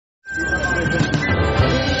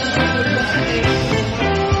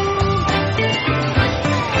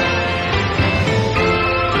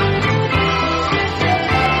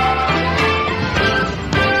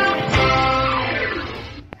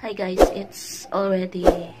It's already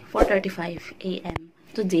 4:35 AM.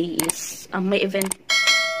 Today is may event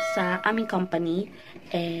sa aming company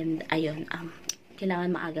and ayun,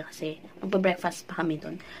 kailangan maaga kasi magpa-breakfast pa kami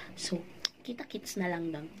doon. So, kita-kits na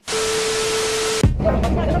lang doon.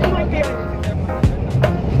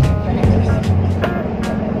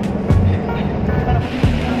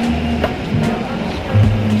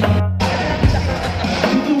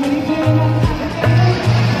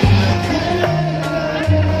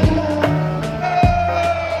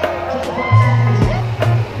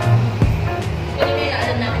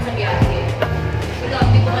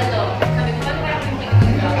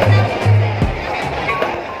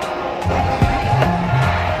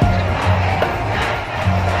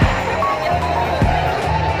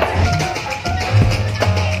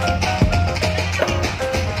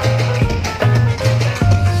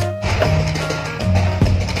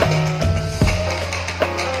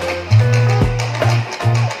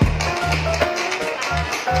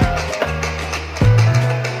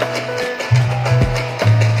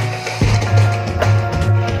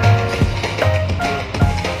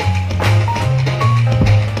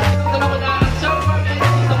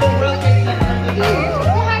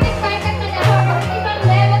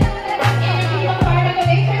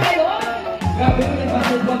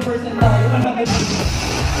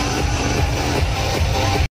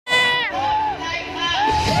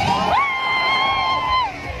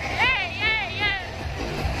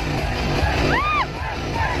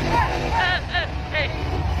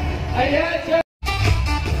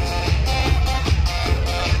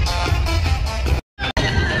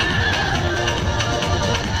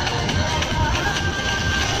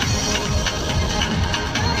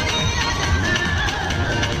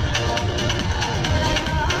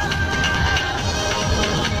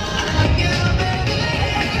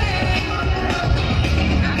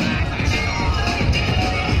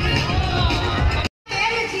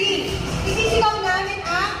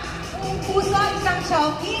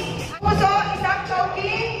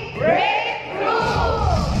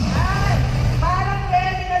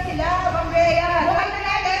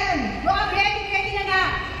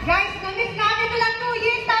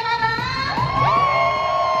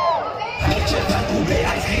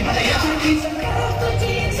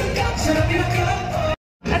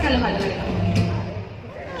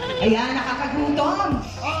 Ayan, nakakagutom!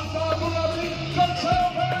 Ang bago namin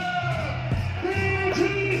kasama,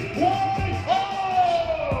 BGYO!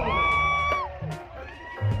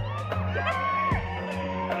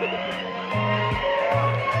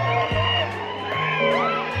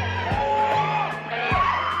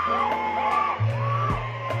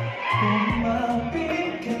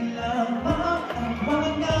 Kumapit ka lamang at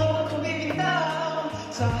wag na huwag tumiginaw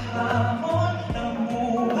sa hamon ng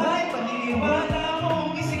buhay, paniwala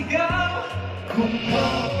mong isigaw.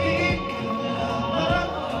 Kumapit ka lamang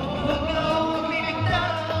at wag na huwag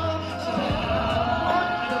tumiginaw sa hamon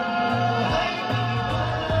ng buhay,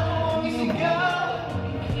 paniwala mong isigaw.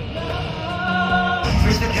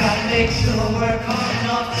 First I gotta make sure we're hard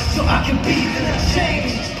enough so I can be the next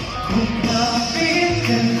change. Kumapit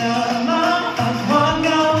ka lamang at wag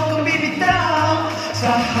na huwag tumibitaw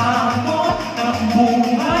sa hamon ng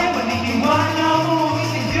buhay, maniniwala mong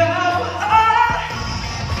isigaw.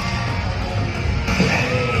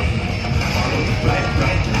 Follow the bright,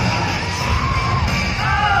 bright lights.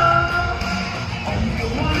 On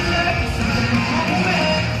your one leg, it's a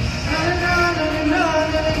moment. Na na na na na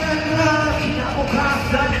na na na.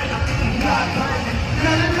 Kinabukasan, ating laban.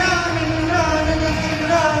 Na na na na na.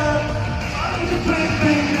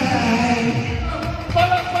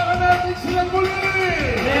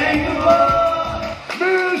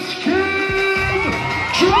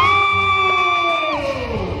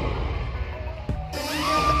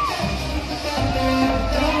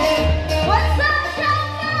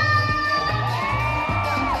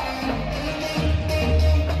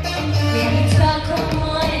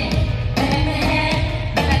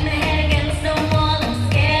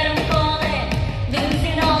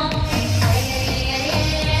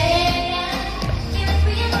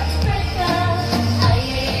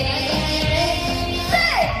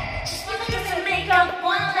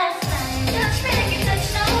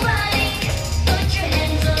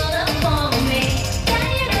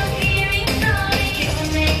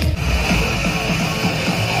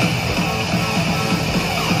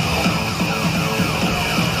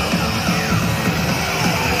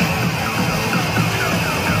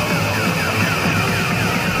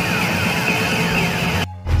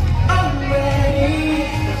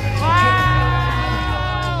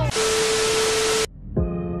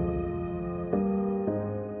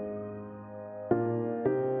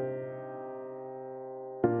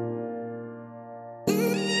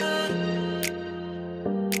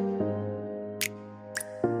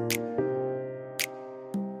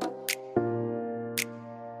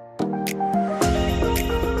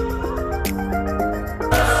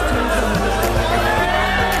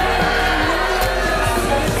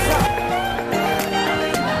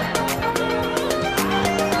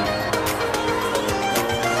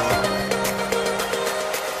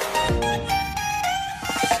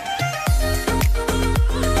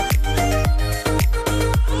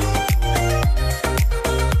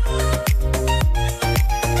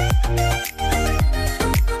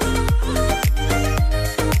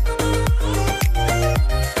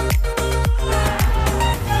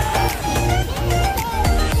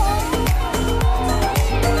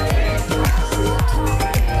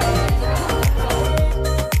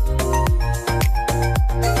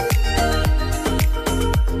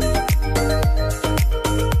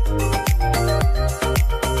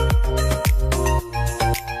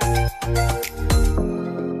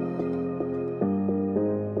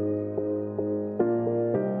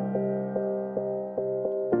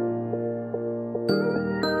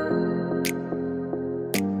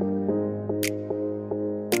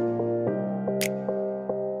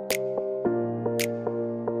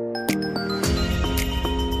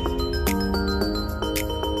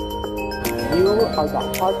 are the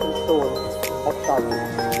heart and soul of Saudi.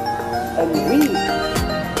 And we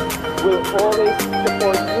will always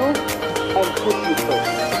support you and put you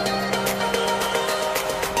first.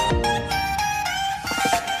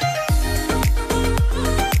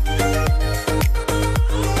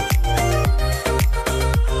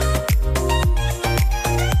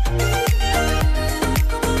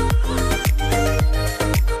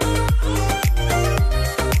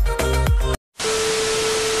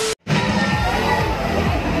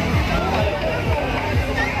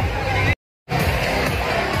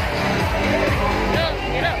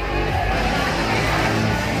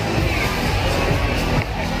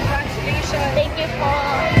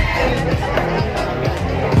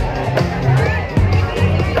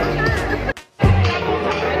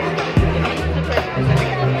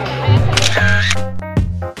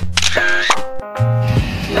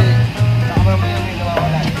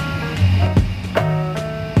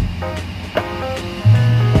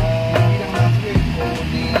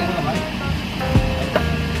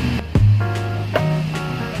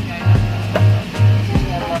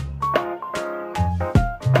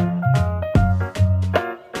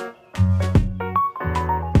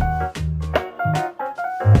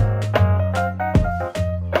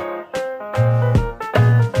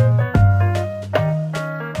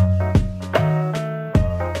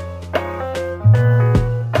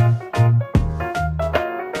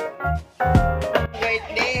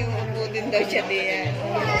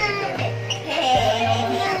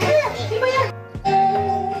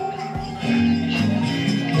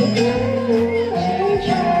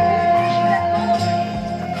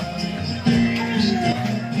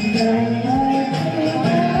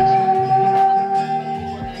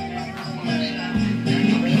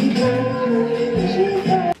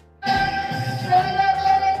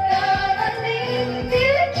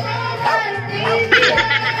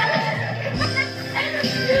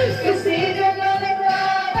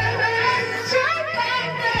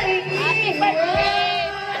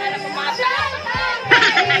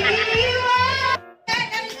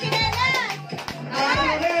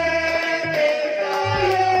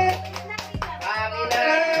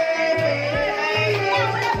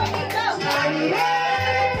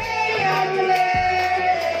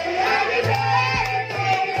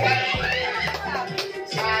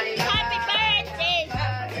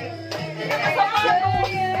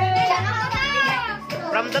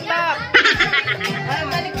 From the top.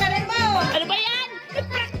 Balik na rin mo. Ano ba yan?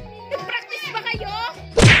 Nag-practice ba kayo?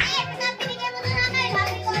 Pinigyan mo na namin.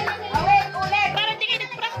 Ulit. Parang di kayo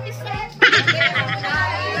nag-practice na.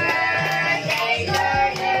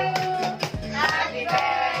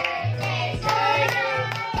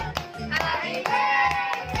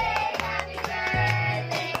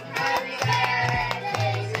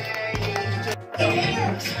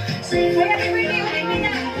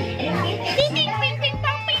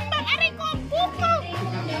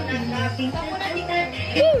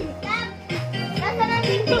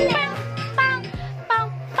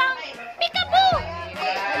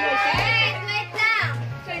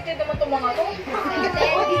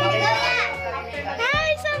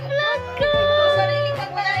 Hi, sa vlog ko!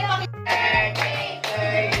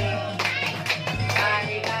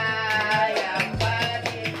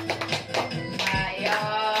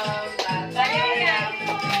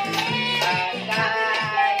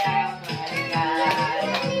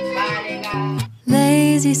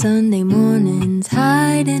 Lazy Sunday mornings,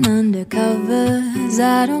 hiding under covers.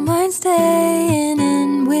 I don't mind staying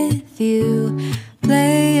in with you.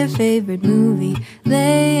 Play your favorite movie,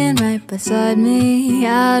 laying right beside me.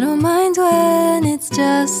 I don't mind when it's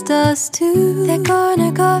just us two. That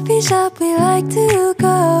corner coffee shop we like to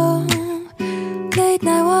go. Late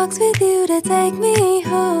night walks with you to take me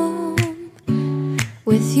home.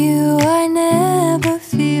 With you I never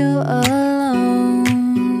feel alone.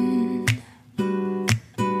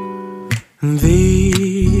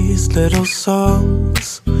 These little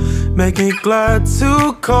songs make me glad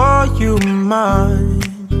to call you mine.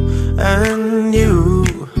 And you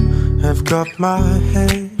have got my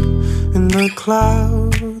head in the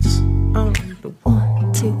clouds. Oh.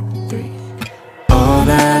 1, 2, 3. All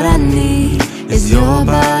that I need is your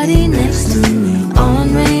body next to me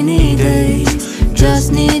on rainy days.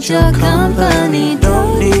 Just need your company,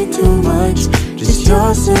 don't need too much, just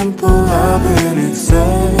your simple loving.